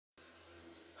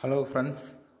Hello friends,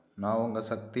 நான் உங்கள்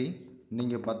சக்தி.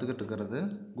 நீங்கள் பார்த்துக்கிட்டு இருக்கிறது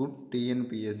குட்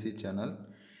டிஎன்பிஎஸ்சி சேனல்.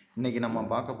 இன்றைக்கி நம்ம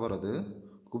பார்க்க போகிறது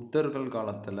குப்தர்கள்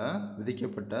காலத்தில்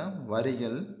விதிக்கப்பட்ட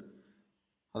வரிகள்,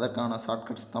 அதற்கான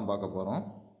ஷார்ட்கட்ஸ் தான் பார்க்க போகிறோம்.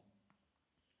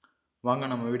 வாங்க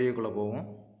நம்ம வீடியோக்குள்ளே போவோம்.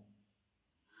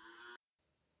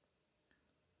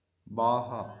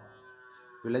 பாகா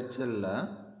விளைச்சலில்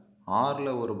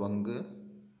 6ல் ஒரு பங்கு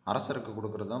அரசருக்கு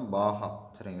கொடுக்குறது தான் பாகா,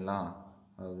 சரிங்களா?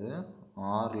 அதாவது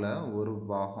 6ல் ஒரு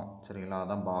பாகம், சரிங்களா?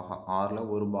 அதான் பாகா. 6ல்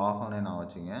ஒரு பாகம்னே நான்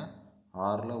வச்சுங்க.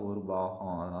 6ல் ஒரு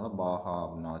பாகம், அதனால் பாகா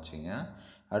அப்படின்னு நான் வச்சுங்க.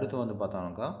 அடுத்து வந்து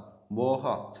பார்த்தோம்னாக்கா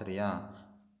போகா, சரியா?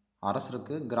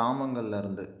 அரசருக்கு கிராமங்களில்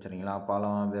இருந்து, சரிங்களா,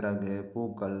 பழம், விறகு,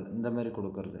 பூக்கள் இந்தமாரி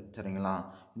கொடுக்கறது, சரிங்களா?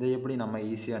 இதை எப்படி நம்ம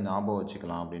ஈஸியாக ஞாபகம்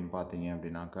வச்சுக்கலாம் அப்படின்னு பார்த்தீங்க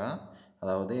அப்படின்னாக்கா,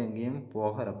 அதாவது எங்கேயும்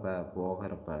போகிறப்ப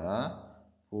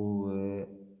பூ,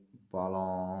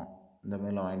 பழம்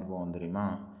இந்தமாரிலாம் வாங்கிட்டு போவோம், தெரியுமா?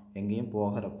 எங்கேயும்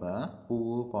போகிறப்ப பூ,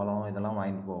 பழம் இதெல்லாம்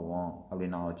வாங்கிட்டு போவோம்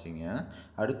அப்படின்னு நான் வச்சுங்க.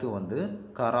 அடுத்து வந்து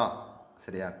கரா,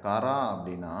 சரியா? கரா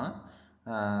அப்படின்னா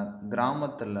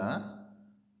கிராமத்தில்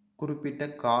குறிப்பிட்ட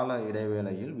கால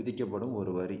இடைவேளையில் விதிக்கப்படும்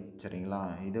ஒரு வரி, சரிங்களா?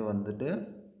 இது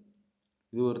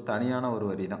ஒரு தனியான ஒரு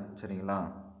வரி தான், சரிங்களா?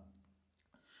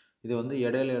 இது வந்து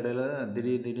இடையில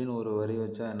திடீர்னு ஒரு வரி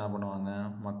வச்சா என்ன பண்ணுவாங்க,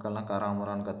 மக்கள்லாம்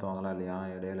கராமரான்னு கத்துவாங்களா இல்லையா?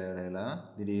 இடையில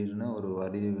திடீர்னு ஒரு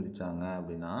வரி விதித்தாங்க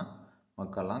அப்படின்னா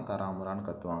மக்கள்லாம் கராமரான்னு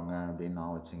கத்துவாங்க அப்படின்னு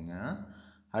நான் வச்சுங்க.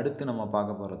 அடுத்து நம்ம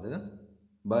பார்க்க போகிறது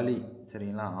பலி,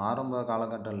 சரிங்களா? ஆரம்ப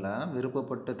காலகட்டத்தில்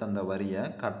விருப்பப்பட்டு தந்த வரியை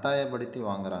கட்டாயப்படுத்தி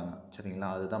வாங்குறாங்க, சரிங்களா?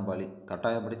 அதுதான் பலி.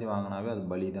 கட்டாயப்படுத்தி வாங்கினாவே அது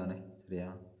பலி தானே, சரியா?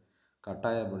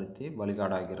 கட்டாயப்படுத்தி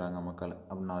பலிகாடாக்கிறாங்க மக்களை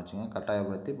அப்படின்னு வச்சுங்க.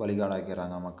 கட்டாயப்படுத்தி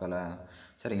பலிகாடாக்கிறாங்க மக்களை,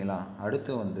 சரிங்களா?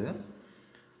 அடுத்து வந்து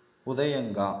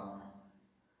உதயங்கா.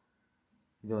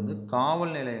 இது வந்து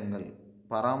காவல் நிலையங்கள்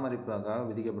பராமரிப்புக்காக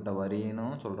விதிக்கப்பட்ட வரின்னு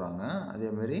சொல்கிறாங்க.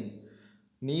 அதேமாரி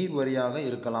நீர் வரியாக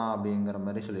இருக்கலாம் அப்படிங்கிற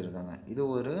மாதிரி சொல்லியிருக்காங்க. இது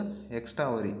ஒரு எக்ஸ்ட்ரா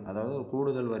வரி, அதாவது ஒரு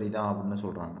கூடுதல் வரி தான் அப்படின்னு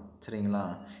சொல்கிறாங்க, சரிங்களா?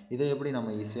 இதை எப்படி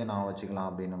நம்ம ஈஸியாக நான் வச்சுக்கலாம்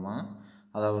அப்படின்னமா,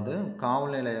 அதாவது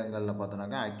காவல் நிலையங்களில்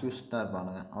பார்த்தோன்னாக்கா அக்யூஸ்ட் தான்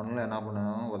இருப்பானுங்க. அவங்களாம் என்ன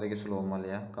பண்ணுவாங்க, உதைக்க சொல்லுவோமா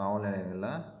இல்லையா? காவல்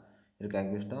நிலையங்களில் இருக்க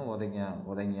அக்யூஸ்ட்டும் உதைங்க,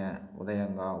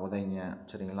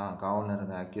 சரிங்களா? காவல்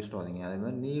நிலைய அக்யூஸ்ட் உதைங்க.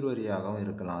 அதேமாதிரி நீர் வரியாகவும்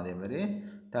இருக்கலாம். அதேமாதிரி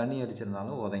தண்ணி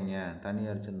அடிச்சிருந்தாலும் உதைங்க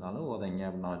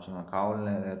அப்படின்னு நான் வச்சுக்கோங்க. காவல்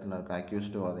நிலையத்தில் இருக்க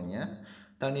அக்யூஸ்ட்டு உதைங்க,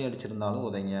 தண்ணி அடிச்சிருந்தாலும்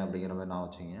உதைங்க அப்படிங்கிற மாதிரி நான்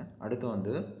வச்சுங்க. அடுத்து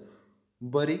வந்து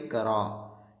உபரி கரா,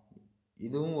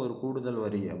 இதுவும் ஒரு கூடுதல்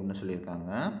வரி அப்படின்னு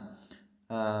சொல்லியிருக்காங்க.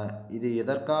 இது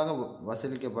எதற்காக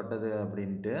வசூலிக்கப்பட்டது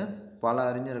அப்படின்ட்டு பல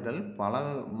அறிஞர்கள் பல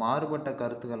மாறுபட்ட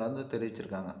கருத்துக்களை வந்து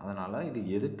தெரிவிச்சிருக்காங்க. அதனால் இது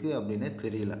எதுக்கு அப்படின்னே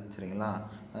தெரியல, சரிங்களா?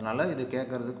 அதனால் இது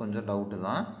கேட்குறது கொஞ்சம் டவுட்டு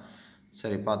தான்.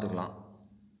 சரி, பார்த்துக்கலாம்.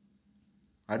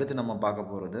 அடுத்து நம்ம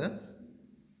பார்க்க போகிறது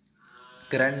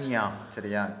கிரண்யா,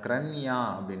 சரியா? கிரண்யா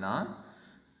அப்படின்னா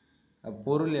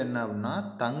பொருள் என்ன அப்படின்னா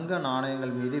தங்க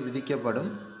நாணயங்கள் மீது விதிக்கப்படும்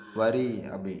வரி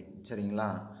அப்படி, சரிங்களா?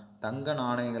 தங்க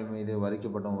நாணயங்கள் மீது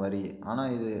விதிக்கப்படும் வரி.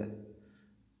 ஆனால் இது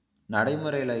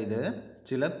நடைமுறையில் இது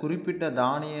சில குறிப்பிட்ட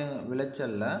தானிய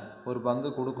விளைச்சலில் ஒரு பங்கு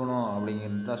கொடுக்கணும்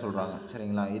அப்படிங்கிறது தான் சொல்கிறாங்க,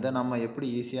 சரிங்களா? இதை நம்ம எப்படி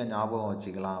ஈஸியாக ஞாபகம்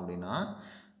வச்சுக்கலாம் அப்படின்னா,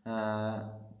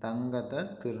 தங்கத்தை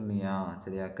திருநியா,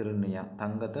 சரியா? கிருண்ணியா,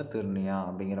 தங்கத்தை திருநியா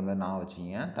அப்படிங்கிற மாதிரி நான்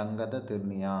வச்சிங்க. தங்கத்தை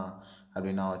திருநியா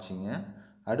அப்படின்னு நான் வச்சிங்க.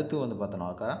 அடுத்து வந்து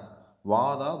பார்த்தோன்னாக்கா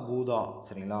வாதா பூதா,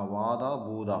 சரிங்களா? வாதா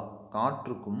பூதா,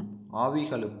 காற்றுக்கும்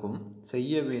ஆவிகளுக்கும்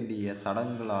செய்ய வேண்டிய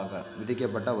சடங்குகளாக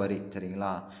விதிக்கப்பட்ட வரி,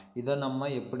 சரிங்களா? இதை நம்ம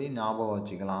எப்படி ஞாபகம்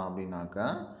வச்சுக்கலாம் அப்படின்னாக்கா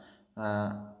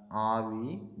ஆவி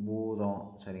பூதம்,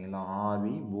 சரிங்களா?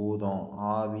 ஆவி பூதம்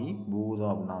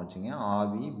அப்படின்னா வச்சுங்க.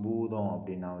 ஆவி பூதம்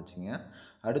அப்படின்னா வச்சுங்க.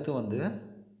 அடுத்து வந்து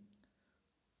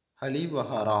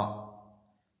ஹலிபஹரா,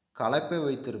 கலப்பை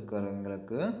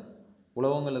வைத்திருக்கிறவங்களுக்கு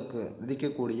உழவங்களுக்கு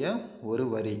விதிக்கக்கூடிய ஒரு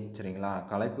வரி, சரிங்களா?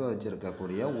 கலப்பை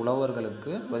வச்சுருக்கக்கூடிய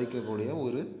உழவர்களுக்கு விதிக்கக்கூடிய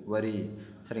ஒரு வரி,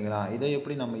 சரிங்களா? இதை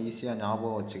எப்படி நம்ம ஈஸியாக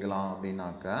ஞாபகம் வச்சுக்கலாம்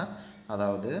அப்படின்னாக்கா,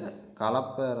 அதாவது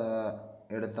கலப்பை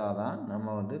எடுத்தால் தான்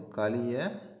நம்ம வந்து களியை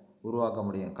உருவாக்க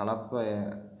முடியும். கலப்பை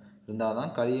இருந்தால்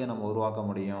தான் களியை நம்ம உருவாக்க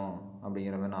முடியும்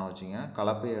அப்படிங்கிற மாதிரி நான் வச்சுங்க.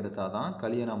 கலப்பையை எடுத்தால் தான்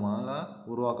களியை நம்மளால்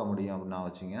உருவாக்க முடியும் அப்படின்னு நான்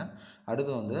வச்சுங்க.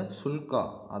 அடுத்து வந்து சுல்கா,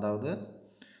 அதாவது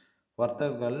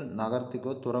வர்த்தகர்கள்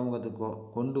நகரத்துக்கோ துறைமுகத்துக்கோ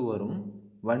கொண்டு வரும்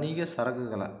வணிக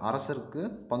சரக்குகளை அரசருக்கு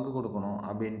பங்கு கொடுக்கணும்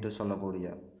அப்படின்ட்டு சொல்லக்கூடிய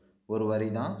ஒரு வரி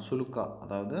தான் சுலுக்கா,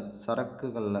 அதாவது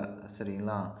சரக்குகளில்,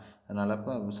 சரிங்களா? அதனால்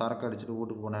இப்போ சரக்கு அடிச்சுட்டு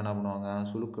வீட்டுக்கு போனால் என்ன பண்ணுவாங்க,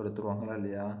 சுலுக்கு எடுத்துருவாங்களா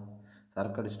இல்லையா?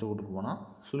 சரக்கு அடிச்சுட்டு வீட்டுக்கு போனால்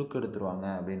சுலுக்கு எடுத்துருவாங்க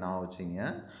அப்படின்னு நான் வச்சுங்க.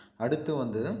 அடுத்து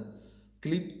வந்து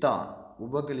கிளிப்தா,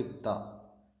 உபகிளிப்தா,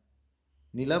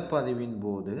 நிலப்பதிவின்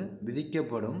போது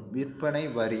விதிக்கப்படும் விற்பனை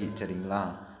வரி, சரிங்களா?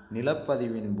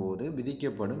 நிலப்பதிவின் போது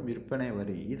விதிக்கப்படும் விற்பனை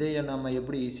வரி. இதை நம்ம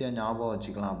எப்படி ஈஸியாக ஞாபகம்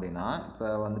வச்சுக்கலாம் அப்படின்னா, இப்போ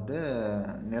வந்துட்டு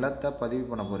நிலத்தை பதிவு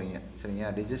பண்ண போகிறீங்க சரிங்க,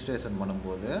 ரிஜிஸ்ட்ரேஷன்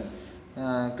பண்ணும்போது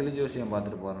கிளிஜோசியம்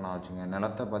பார்த்துட்டு போகிறோன்னா வச்சுங்க.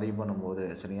 நிலத்தை பதிவு பண்ணும்போது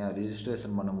சரிங்க,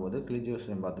 ரிஜிஸ்ட்ரேஷன் பண்ணும்போது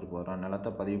கிளிஜோசியம் பார்த்துட்டு போகிறோம்.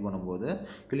 நிலத்தை பதிவு பண்ணும்போது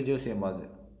கிளிஜோசியம்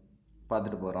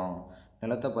பார்த்துட்டு போகிறோம்.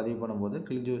 நிலத்தை பதிவு பண்ணும்போது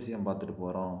கிளிஜோசியம் பார்த்துட்டு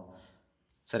போகிறோம்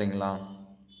சரிங்களா.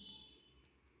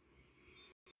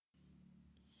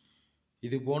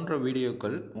 இது போன்ற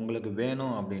வீடியோக்கள் உங்களுக்கு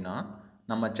வேணும் அப்படின்னா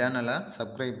நம்ம சேனலை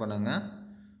சப்ஸ்கிரைப் பண்ணுங்கள்.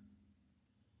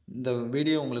 இந்த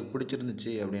வீடியோ உங்களுக்கு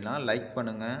பிடிச்சிருந்துச்சு அப்படின்னா லைக்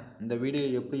பண்ணுங்கள். இந்த வீடியோ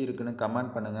எப்படி இருக்குன்னு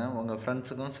கமெண்ட் பண்ணுங்கள். உங்கள்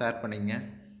ஃப்ரெண்ட்ஸுக்கும் ஷேர் பண்ணிங்க.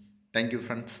 Thank you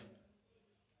friends.